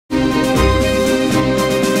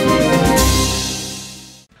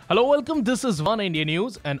Hello, welcome. This is Oneindia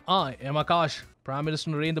News, and I am Akash. Prime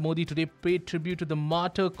Minister Narendra Modi today paid tribute to the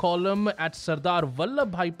martyr column at Sardar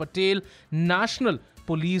Vallabhbhai Patel National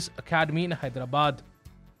Police Academy in Hyderabad.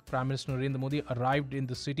 Prime Minister Narendra Modi arrived in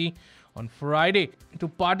the city on Friday to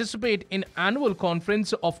participate in annual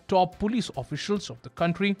conference of top police officials of the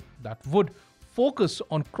country that would focus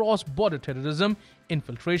on cross-border terrorism,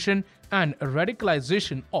 infiltration, and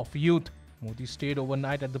radicalisation of youth. Modi stayed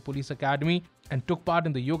overnight at the police academy and took part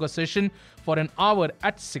in the yoga session for an hour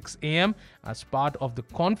at 6 a.m. as part of the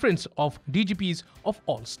conference of DGPs of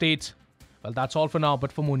all states. Well, that's all for now,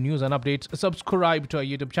 but for more news and updates, subscribe to our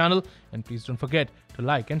YouTube channel and please don't forget to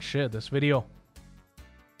like and share this video.